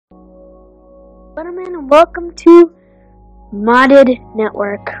Spider-Man, and welcome to Modded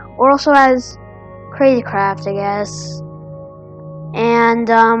Network, or also as Crazycraft, I guess. And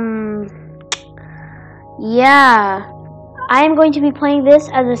yeah, I am going to be playing this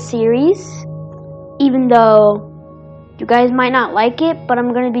as a series, even though you guys might not like it. But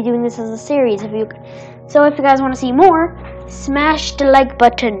I'm going to be doing this as a series. If you guys want to see more, smash the like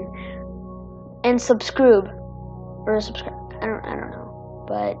button and subscribe. I don't know,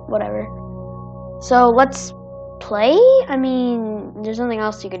 but whatever. So let's play. I mean, there's nothing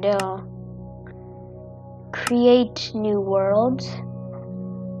else you could do. Create new world.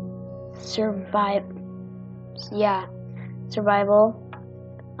 Survive. Yeah, survival.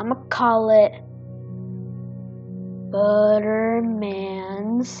 I'm gonna call it Butterman's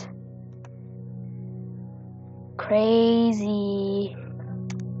Crazy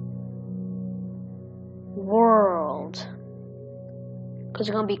World. Because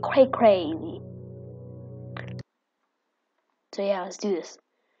it's gonna be crazy. So yeah, let's do this.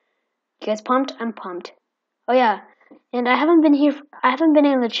 You guys pumped? I'm pumped. Oh yeah, and I haven't been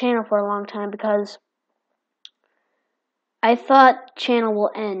in the channel for a long time because I thought channel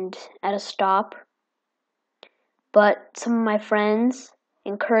will end at a stop. But some of my friends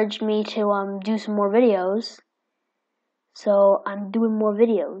encouraged me to do some more videos. So I'm doing more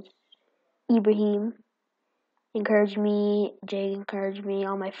videos. Ibrahim encouraged me, Jake encouraged me,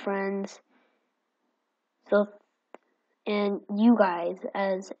 all my friends. So and you guys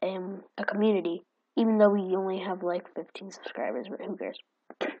as a community, even though we only have like 15 subscribers, but who cares?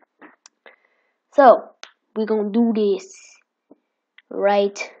 So, we're gonna do this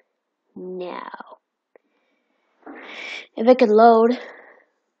right now. If it could load.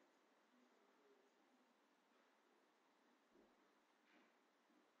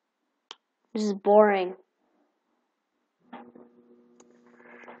 This is boring.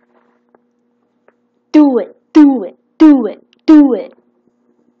 Do it, do it, do it, do it.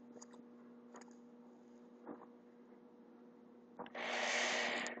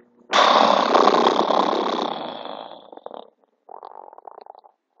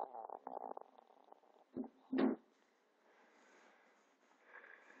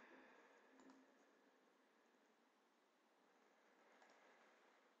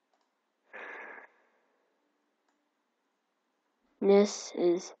 This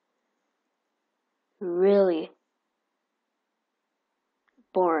is really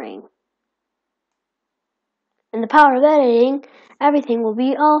boring. In the power of editing, everything will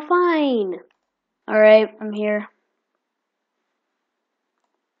be all fine. Alright, I'm here.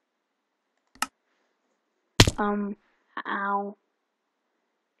 Ow.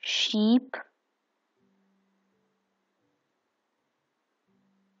 Sheep.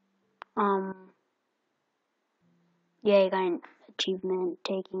 Yeah, you got an achievement,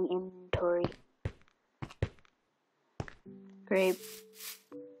 taking inventory. Great.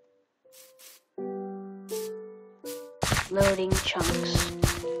 Loading chunks.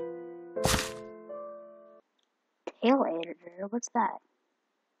 Tail editor, what's that?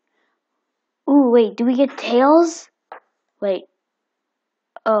 Ooh, wait, do we get tails? Wait.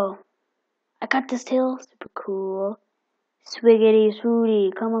 Oh. I got this tail, super cool. Swiggity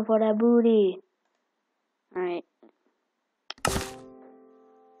swooty, coming for that booty. Alright.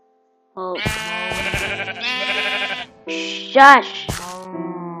 Oh. Shush!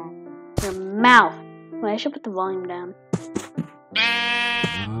 Your mouth. Wait, I should put the volume down.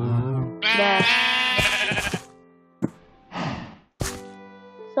 There.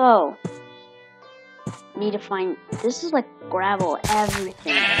 So, need to find. This is like gravel,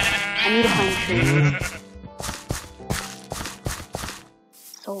 everything. I need to find trees.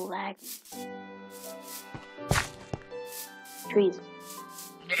 So laggy. Trees.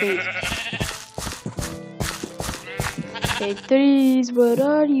 Hey trees, what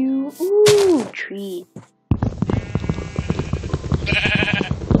are you? Ooh, tree.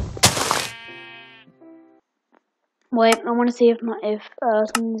 Wait, I want to see if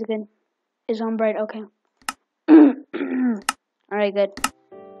something's good. Is on bright. Okay. Alright, good.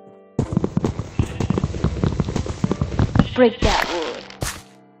 Break that wood.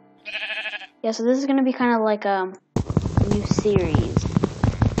 Yeah, so this is gonna be kind of like a new series.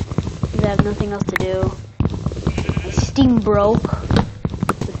 Because I have nothing else to do. My Steam broke,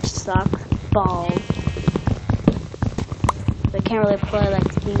 which sucks. Balls. So I can't really play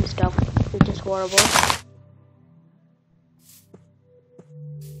like Steam stuff, which is horrible.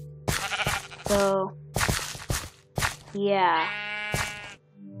 So, yeah.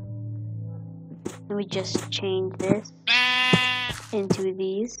 Let me just change this into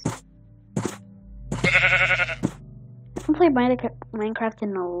these. I'm played Minecraft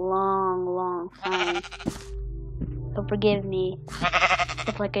in a long time. So forgive me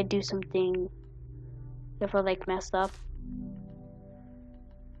if like I do something, if I like mess up.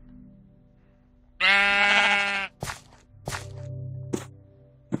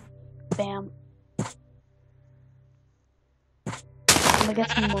 Bam. I'm gonna get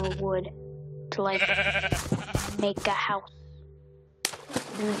some more wood to like make a house.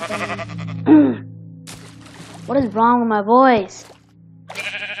 What is wrong with my voice?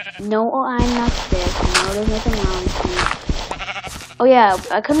 No, I'm not sick. No, there's nothing wrong with me. Oh yeah,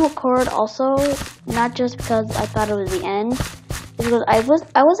 I couldn't record also, not just because I thought it was the end, because I was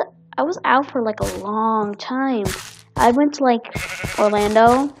out for like a long time. I went to like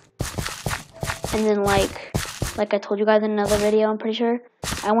Orlando, and then like I told you guys in another video, I'm pretty sure,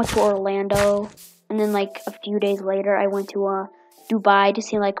 I went to Orlando, and then like a few days later, I went to Dubai to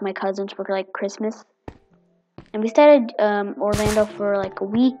see like my cousins for like Christmas. And we stayed at Orlando for like a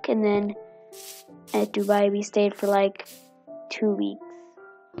week, and then at Dubai we stayed for like 2 weeks.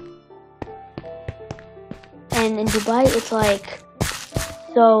 And in Dubai it's like,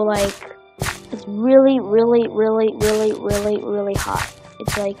 so like, it's really hot.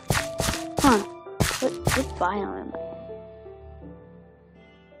 It's like, huh, what biome am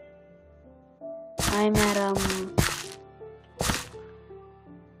I in? I'm at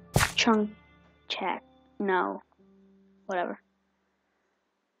Chungchak. No, whatever.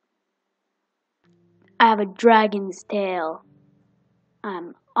 I have a dragon's tail.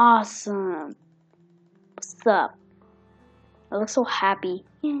 I'm awesome. What's up? I look so happy.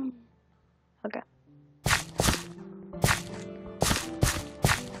 Okay.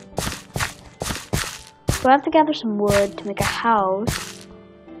 So I have to gather some wood to make a house,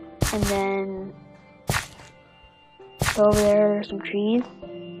 and then go over there are some trees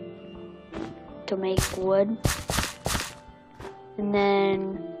to make wood. And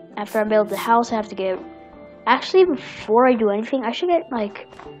then after I build the house, I have to get, actually before I do anything, I should get like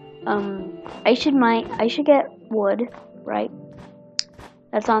I should get wood, right?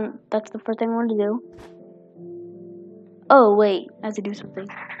 That's the first thing I want to do. Oh wait, I have to do something.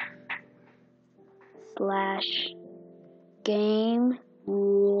 / game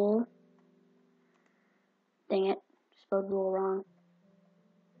rule. Dang it, spelled rule wrong.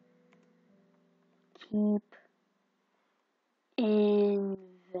 Keep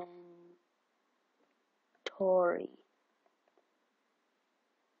inventory.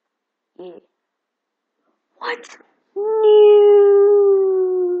 Yeah. What?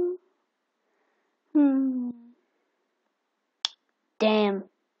 No. Damn.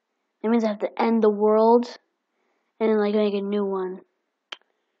 That means I have to end the world and then like make a new one.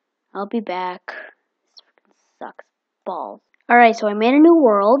 I'll be back. This freaking sucks balls. Alright, so I made a new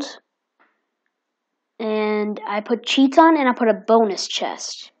world. And I put cheats on, and I put a bonus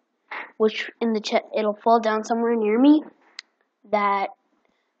chest, which in the chest it'll fall down somewhere near me, and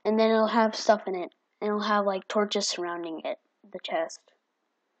then it'll have stuff in it, and it'll have like torches surrounding it, the chest.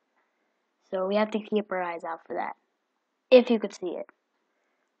 So we have to keep our eyes out for that, if you could see it.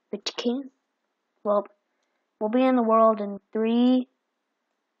 But you can't. Well, we'll be in the world in 3,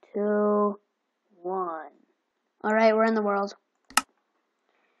 2, 1. All right, we're in the world.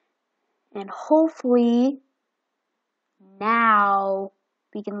 And hopefully now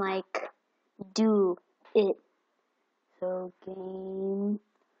we can like do it. So game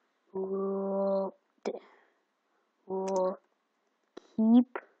rule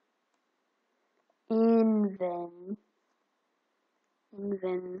keep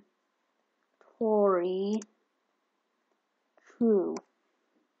inventory true.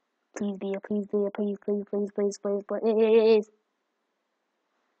 Please be a please.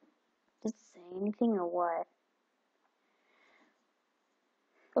 Does it say anything or what?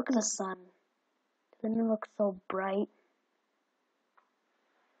 Look at the sun. Doesn't it look so bright?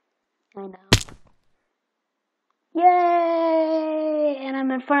 I know. Yay! And I'm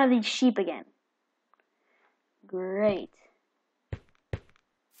in front of these sheep again. Great.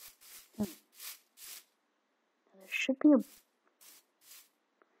 There should be a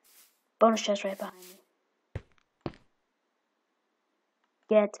bonus chest right behind me.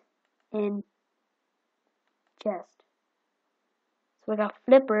 Get in chest. So we got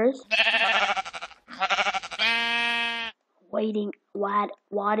flippers. Wadding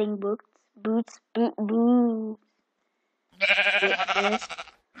boots. Get this.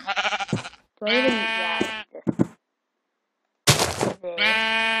 Do I even this?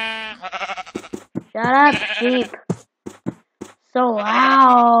 Shut up, sheep. So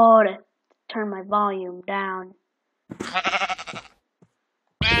loud. Turn my volume down.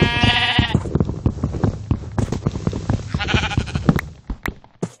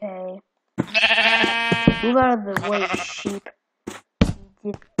 Okay. Move out of the way, sheep.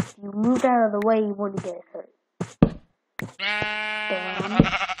 If you moved out of the way, you wouldn't get hurt. Bam.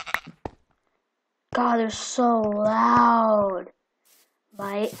 God, they're so loud.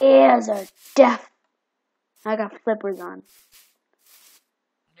 My ears are deaf. I got flippers on.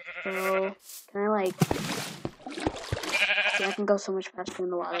 So, can I like... See, I can go so much faster in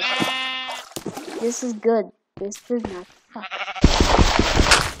the water. This is good. This does not suck.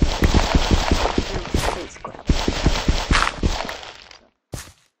 Please grab it.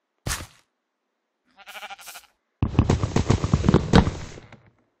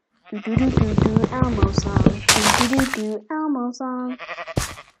 Do do do do do Elmo song. Do do do do Elmo song.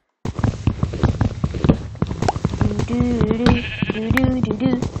 Do do do do do do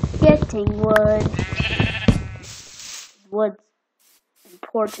do. Getting wood. Wood's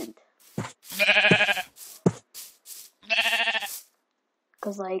important.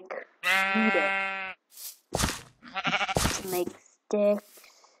 Cause like need it to make sticks,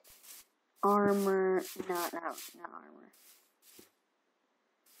 armor. Not armor.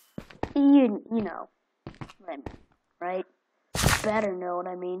 You know what I mean, right? Better know what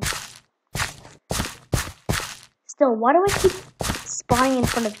I mean. Still, why do I keep spawning in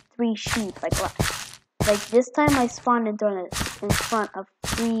front of 3 sheep? Like this time I spawned in front of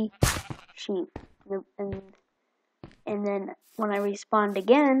 3 sheep, and then when I respawned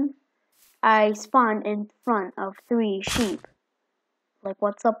again, I spawned in front of 3 sheep. Like,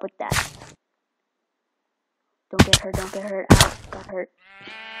 what's up with that? Don't get hurt, don't get hurt. Ow, got hurt.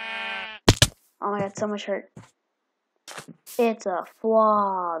 Oh my god, so much hurt. It's a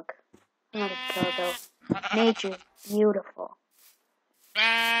flog. I'm not gonna kill it though. Nature's beautiful.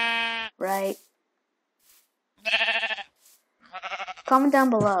 Right? Comment down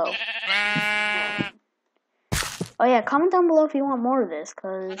below. Oh yeah, comment down below if you want more of this,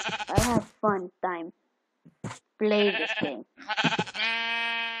 cause I have fun time playing this game.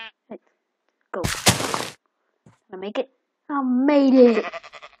 Right, go. Can I make it? I made it!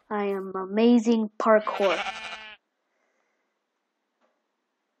 I am amazing parkour.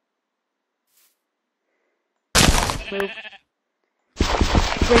 Move.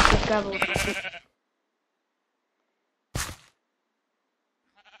 Break the gravel with my feet.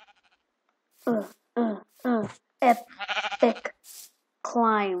 Epic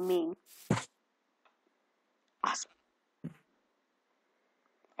climbing. Awesome.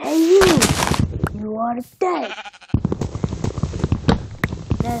 Hey you! You are dead.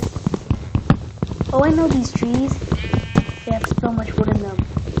 Oh, I know these trees. They have so much wood in them.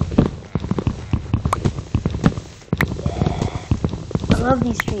 Yeah. I love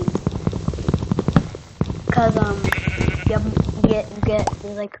these trees. Cause you get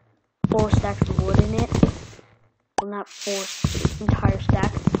there's like 4 stacks of wood in it. Well, not 4 entire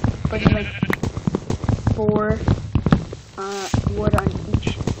stacks, but there's like 4 wood on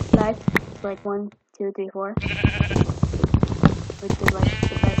each side. So like 1, 2, 3, 4. Which is like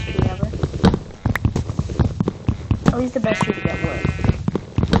the best tree ever. At least the best tree to get wood.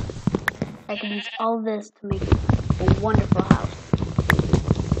 I can use all of this to make a wonderful house.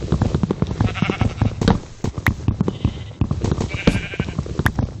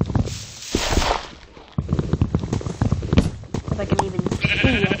 If I can even see,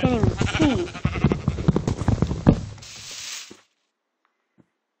 I can't even see.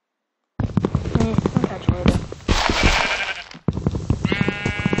 I'll catch you later.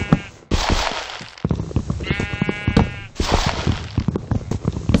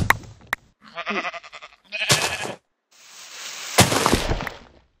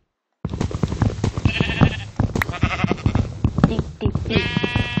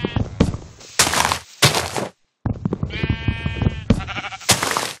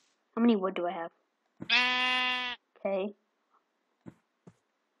 How many wood do I have? Okay.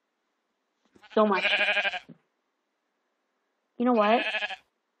 So much. You know what?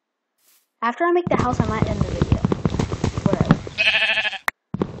 After I make the house, I might end the video. Whatever.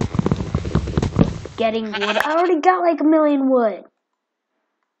 Getting wood. I already got like 1,000,000 wood.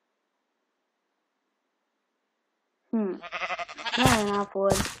 Not enough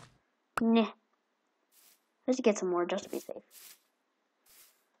wood. Nah. Let's get some more just to be safe.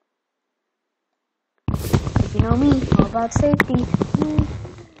 If you know me, all about safety.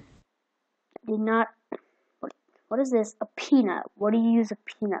 Did not. What is this? A peanut. What do you use a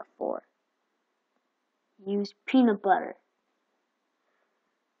peanut for? You use peanut butter.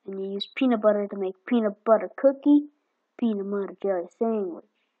 And you use peanut butter to make peanut butter cookie, peanut butter jelly sandwich.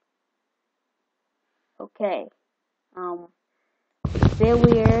 Okay. A bit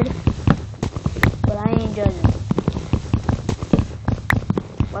weird, but I ain't judging.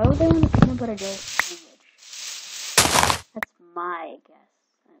 Why would they want a peanut butter jelly sandwich? That's my guess.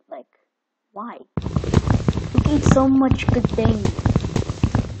 Like, why? We can eat so much good things.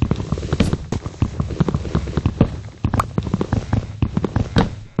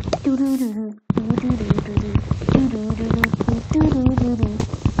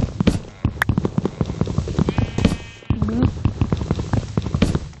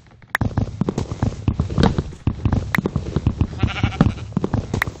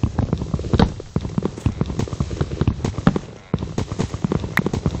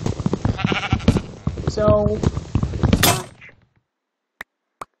 So much.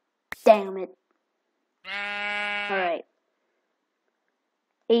 Damn it. Alright.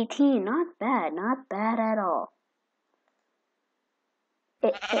 18, not bad at all.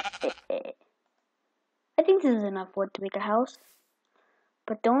 I think this is enough wood to make a house.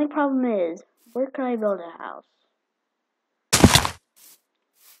 But the only problem is, where could I build a house?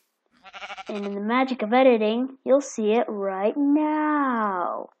 And in the magic of editing, you'll see it right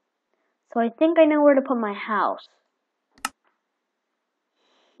now. So I think I know where to put my house.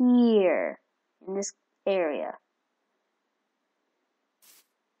 Here, in this area.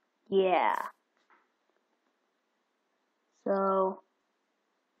 Yeah. So,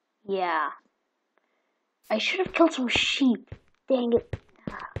 yeah. I should have killed some sheep. Dang it.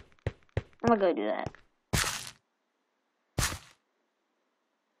 I'm not gonna do that.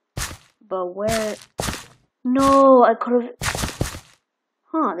 But where? No, I could have.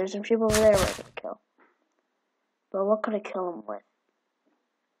 Huh, there's some sheep over there where I could kill. But what could I kill them with?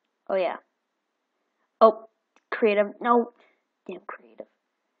 Oh, yeah. Oh, creative. No. Damn creative.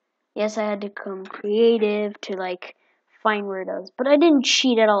 Yes, I had to come creative to, like, find where it was. But I didn't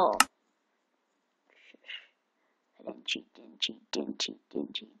cheat at all. I didn't cheat.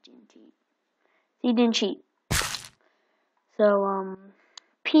 He didn't cheat. So,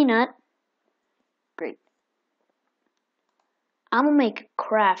 peanut. Great. I'm gonna make a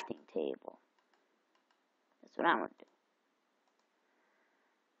crafting table. That's what I'm gonna do.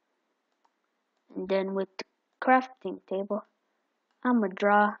 And then with the crafting table, I'm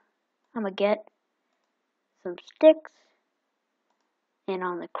gonna get some sticks. And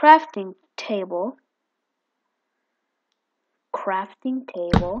on the crafting table,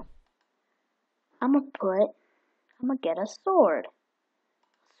 I'm gonna get a sword.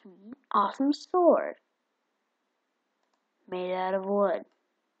 Sweet, awesome sword. Made out of wood.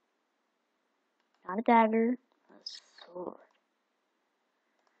 Not a dagger, a sword.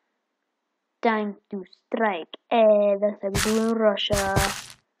 Time to strike. That's how we do in Russia.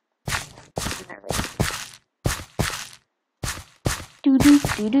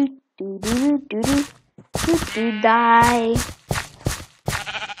 Die.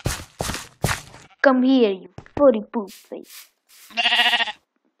 Come here, you furry poop face.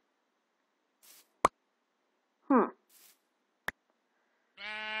 Huh.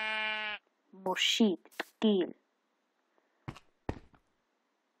 More sheep to kill.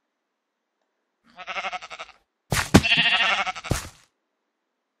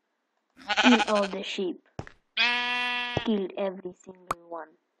 Eat all the sheep. Killed every single one.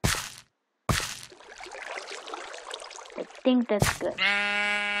 I think that's good.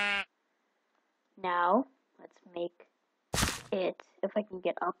 Now, let's make it, if I can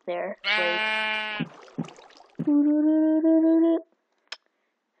get up there. Wait.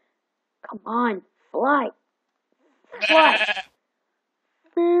 Come on, fly. Fly.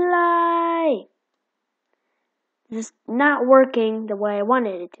 Fly. This is not working the way I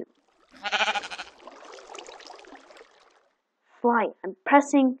wanted it to. Fly. I'm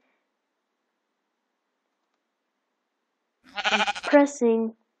pressing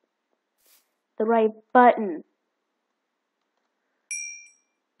the right button.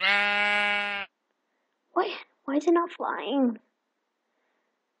 Why is it not flying?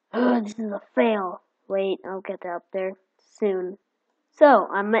 Ugh, this is a fail. Wait, I'll get up there soon. So,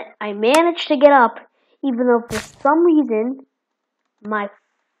 I managed to get up, even though for some reason,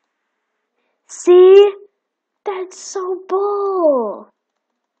 see? That's so bull!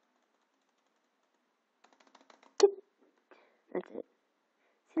 That's it.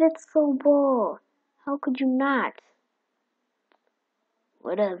 See, that's so bull. How could you not?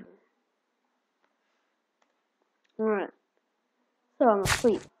 Whatever. Alright. So I'm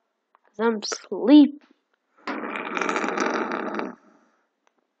asleep. Because I'm sleepy.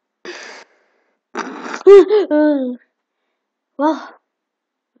 Well,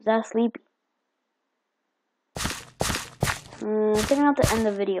 was that sleepy? I think I'll have to end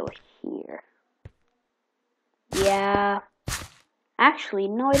the video here. Yeah. Actually,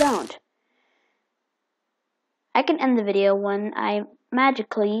 no I don't. I can end the video when I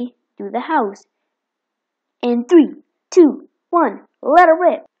magically do the house. In 3, 2, 1, let it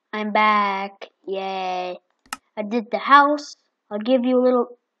rip. I'm back. Yay. I did the house. I'll give you a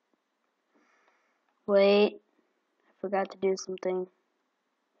little... Wait. I forgot to do something.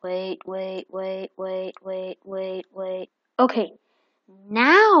 Wait. Okay.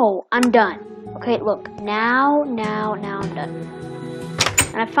 Now I'm done. Okay, look. Now I'm done.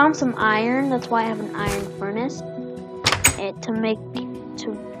 And I found some iron. That's why I have an iron furnace. And to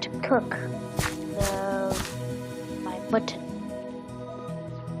cook my button.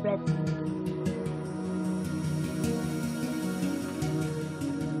 Red.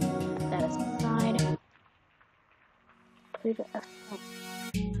 Put that aside. Put it aside.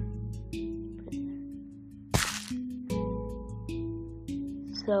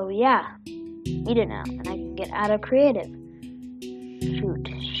 So yeah, eat it now, and I can get out of creative.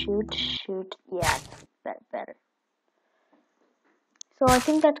 Shoot. Yeah, that's better. So I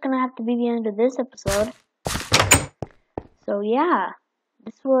think that's gonna have to be the end of this episode. So yeah,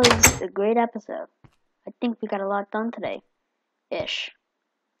 this was a great episode. I think we got a lot done today, ish.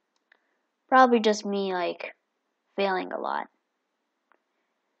 Probably just me like failing a lot,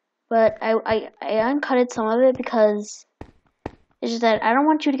 but I uncutted some of it because it's just that I don't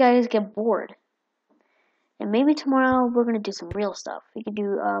want you guys to get bored. And maybe tomorrow we're gonna do some real stuff. We could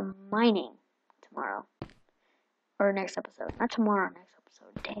do mining tomorrow. Or next episode. Not tomorrow, next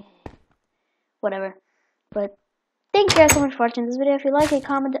episode. Dang. Whatever. But thank you guys so much for watching this video. If you like it,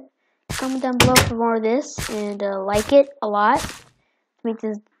 comment down below for more of this. And like it a lot. To make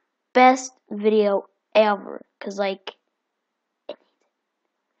this best video ever. Cause like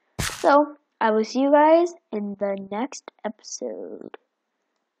so I will see you guys in the next episode.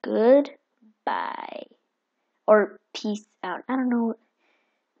 Goodbye. Or peace out. I don't know.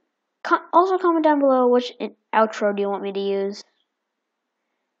 Also comment down below which outro do you want me to use.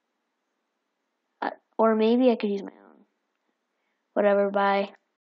 Or maybe I could use my own. Whatever, bye.